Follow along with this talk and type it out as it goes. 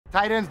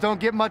Tight ends don't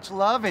get much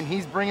love, and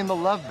he's bringing the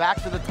love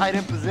back to the tight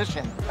end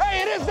position.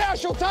 Hey, it is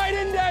National Tight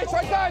End Day, so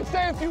I thought I'd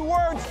say a few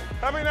words.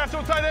 Happy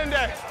National Tight End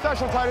Day.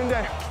 National Tight End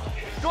Day.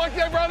 You like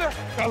that, brother?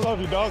 I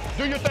love you, dog.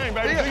 Do your thing,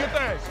 baby. Do your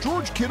thing.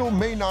 George Kittle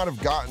may not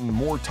have gotten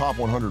more top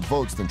 100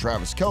 votes than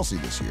Travis Kelce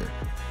this year.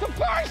 The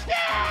first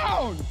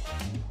down!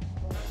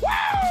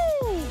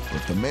 Woo!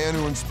 But the man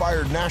who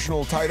inspired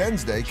National Tight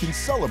Ends Day can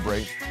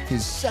celebrate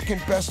his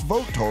second best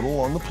vote total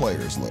on the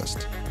players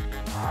list.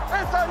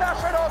 It's our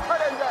National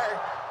Tight End Day.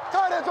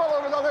 Tight ends all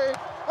over the league.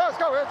 Let's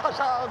go, hit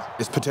touchdowns.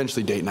 It's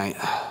potentially date night,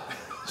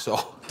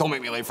 so don't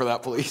make me late for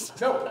that, please.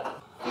 Nope.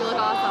 You look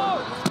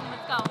awesome.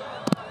 Let's go.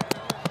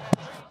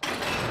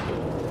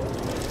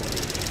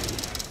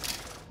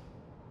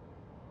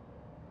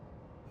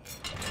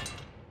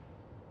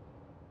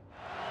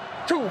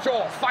 Choose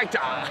your fighter.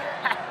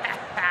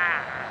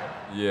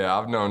 Yeah,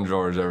 I've known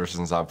George ever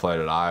since I played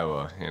at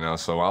Iowa,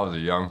 so I was a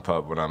young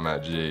pup when I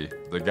met G.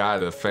 The guy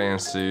the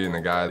fans see and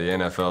the guy the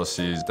NFL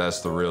sees,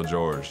 that's the real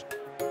George.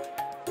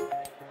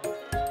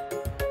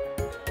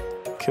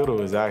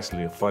 Kittle is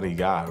actually a funny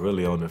guy,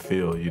 really, on the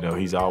field.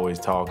 He's always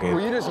talking.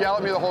 Will you just yell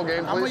at me the whole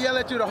game, please? I'm gonna yell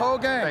at you the whole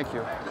game. Thank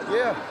you.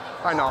 Yeah,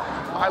 I know.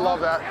 I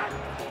love that.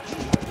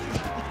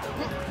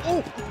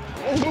 Oh,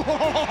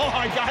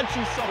 I got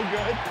you so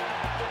good.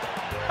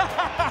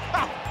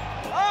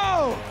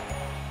 Oh!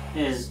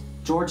 Is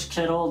George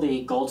Kittle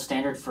the gold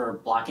standard for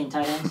blocking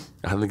tight ends?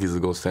 I think he's the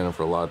gold standard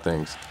for a lot of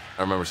things.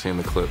 I remember seeing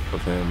the clip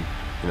of him,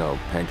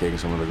 pancaking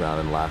someone to the ground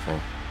and laughing.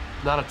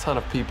 Not a ton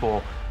of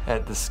people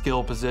at the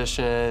skill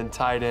position,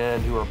 tight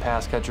end, who are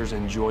pass catchers,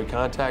 enjoy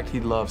contact. He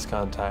loves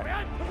contact.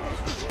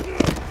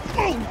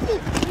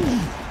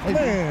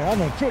 Man, I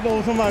done tripped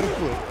over somebody's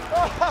foot.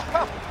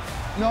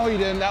 No, you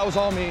didn't. That was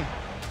all me.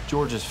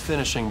 George is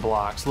finishing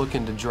blocks,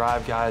 looking to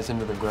drive guys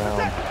into the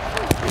ground.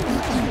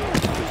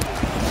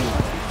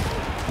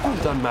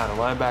 Doesn't matter,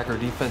 linebacker,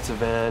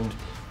 defensive end,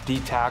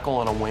 D-tackle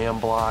on a wham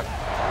block.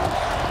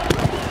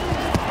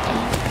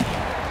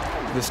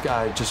 This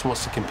guy just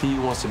wants to compete,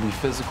 wants to be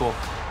physical,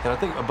 and I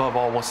think above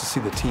all wants to see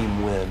the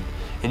team win.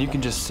 And you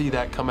can just see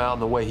that come out in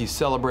the way he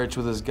celebrates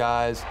with his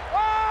guys.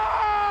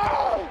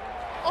 Oh!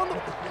 On the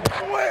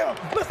wham!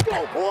 Let's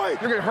go, boy!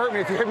 You're gonna hurt me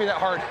if you hit me that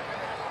hard.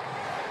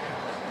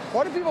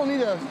 Why do people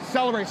need to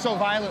celebrate so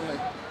violently?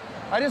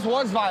 I just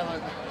was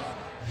violent.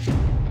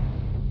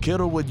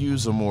 Kittle would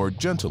use a more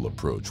gentle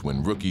approach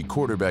when rookie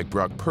quarterback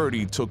Brock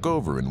Purdy took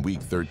over in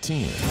Week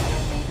 13.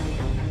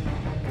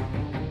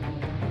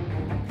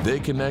 They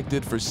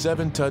connected for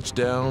 7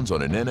 touchdowns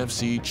on an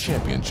NFC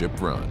Championship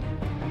run.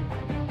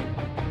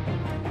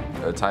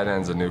 A tight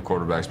end's a new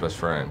quarterback's best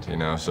friend,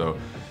 so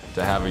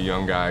to have a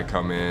young guy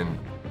come in,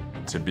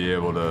 to be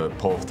able to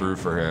pull through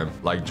for him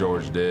like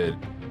George did,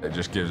 it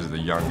just gives the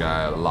young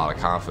guy a lot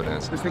of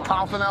confidence. Just be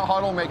confident in that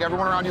huddle, make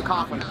everyone around you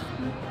confident.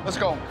 Let's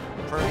go.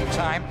 Purdy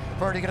time.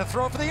 Purdy gonna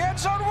throw for the end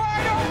zone.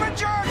 Wide open,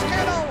 George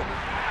Kittle.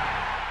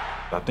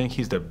 I think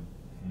he's the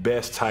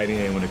best tight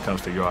end when it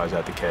comes to yards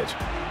after catch.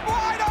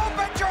 Wide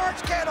open,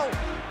 George Kittle.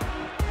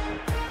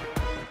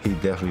 He's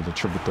definitely the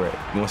triple threat.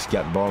 Once he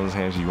got the ball in his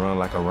hands, he runs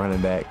like a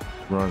running back,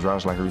 runs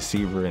routes like a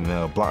receiver, and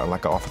block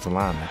like an offensive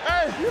lineman.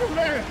 Hey, you the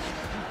man.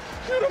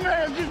 You the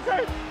man,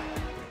 G.K.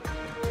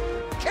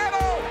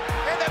 Kittle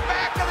in the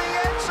back of the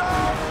end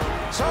zone.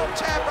 Zone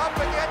tap up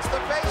against the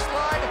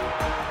baseline.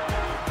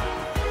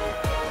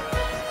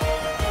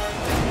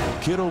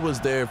 Kittle was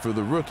there for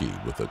the rookie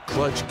with a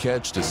clutch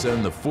catch to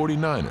send the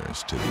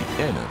 49ers to the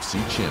NFC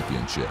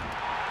Championship.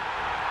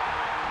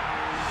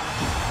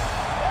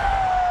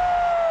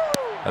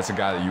 That's a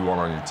guy that you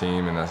want on your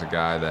team, and that's a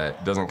guy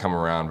that doesn't come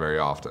around very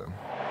often.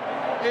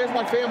 Here's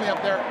my family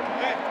up there.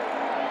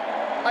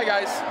 Hi,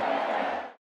 guys.